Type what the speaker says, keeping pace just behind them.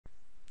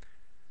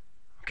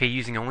Okay,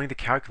 using only the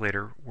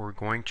calculator, we're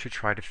going to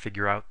try to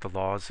figure out the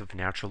laws of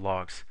natural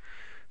logs.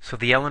 So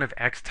the ln of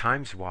x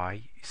times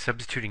y,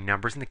 substituting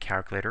numbers in the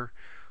calculator,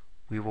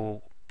 we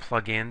will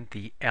plug in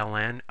the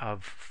ln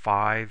of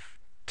 5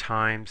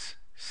 times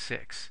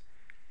 6.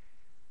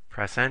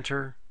 Press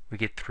enter, we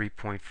get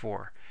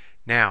 3.4.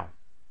 Now,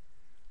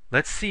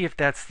 let's see if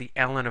that's the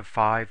ln of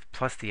 5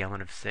 plus the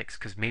ln of 6,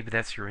 because maybe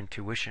that's your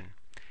intuition.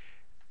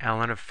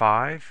 Ln of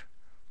 5,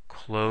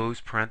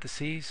 close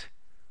parentheses,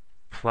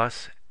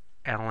 plus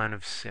ln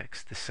of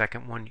 6. The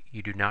second one,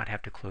 you do not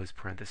have to close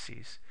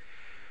parentheses.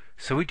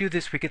 So we do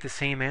this, we get the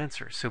same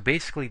answer. So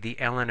basically the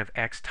ln of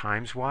x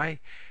times y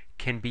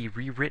can be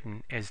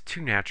rewritten as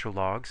two natural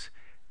logs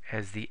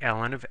as the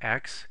ln of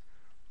x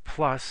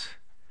plus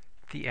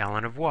the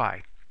ln of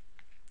y.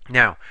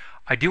 Now,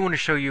 I do want to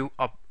show you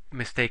a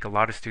mistake a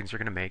lot of students are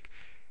going to make.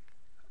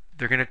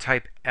 They're going to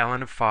type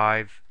ln of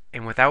 5,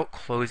 and without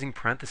closing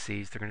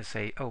parentheses, they're going to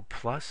say, oh,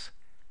 plus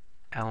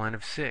ln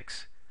of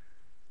 6.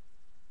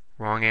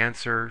 Wrong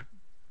answer.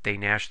 They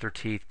gnash their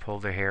teeth, pull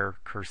their hair,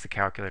 curse the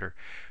calculator.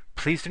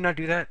 Please do not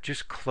do that.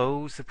 Just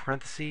close the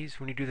parentheses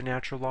when you do the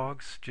natural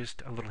logs.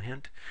 Just a little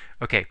hint.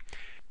 Okay,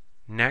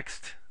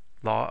 next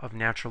law of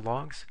natural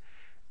logs,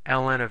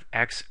 ln of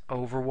x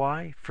over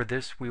y. For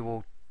this, we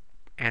will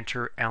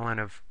enter ln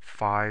of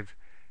 5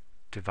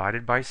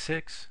 divided by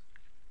 6,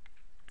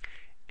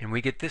 and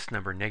we get this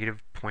number,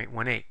 negative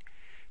 0.18.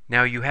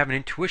 Now you have an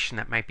intuition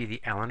that might be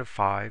the ln of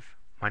 5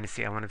 minus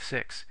the ln of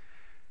 6.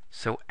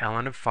 So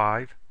ln of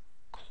 5,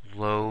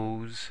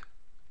 close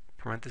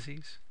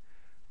parentheses,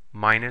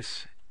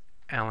 minus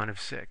ln of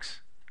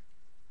 6.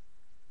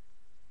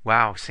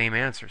 Wow, same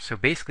answer. So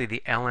basically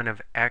the ln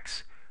of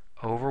x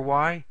over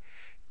y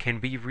can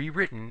be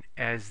rewritten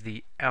as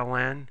the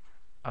ln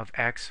of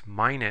x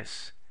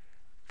minus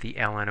the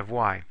ln of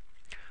y.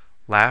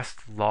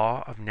 Last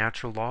law of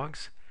natural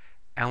logs,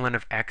 ln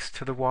of x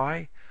to the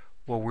y.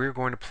 Well, we're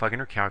going to plug in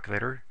our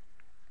calculator,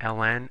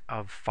 ln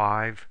of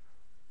 5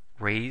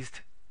 raised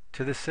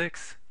to the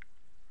 6th,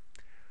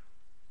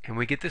 and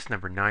we get this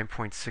number,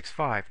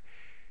 9.65.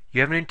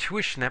 You have an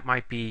intuition that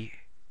might be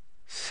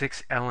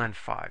 6 ln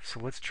 5. So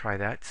let's try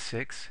that.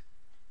 6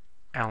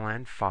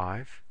 ln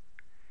 5,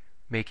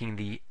 making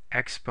the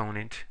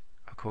exponent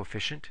a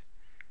coefficient.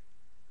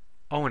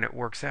 Oh, and it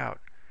works out.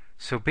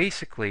 So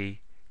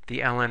basically, the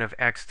ln of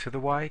x to the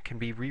y can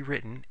be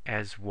rewritten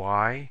as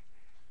y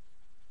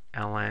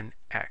ln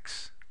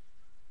x.